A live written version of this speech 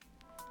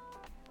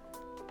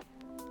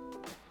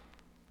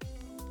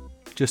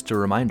Just a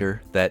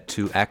reminder that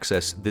to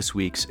access this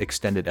week's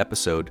extended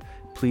episode,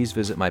 please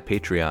visit my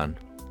Patreon,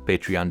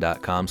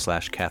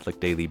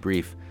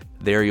 patreon.com/CatholicDailyBrief.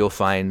 There you'll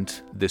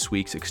find this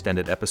week's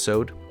extended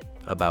episode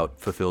about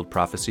fulfilled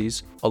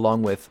prophecies,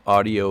 along with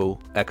audio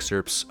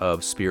excerpts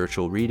of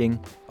spiritual reading,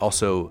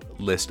 also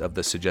list of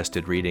the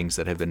suggested readings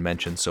that have been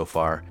mentioned so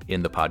far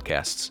in the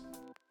podcasts.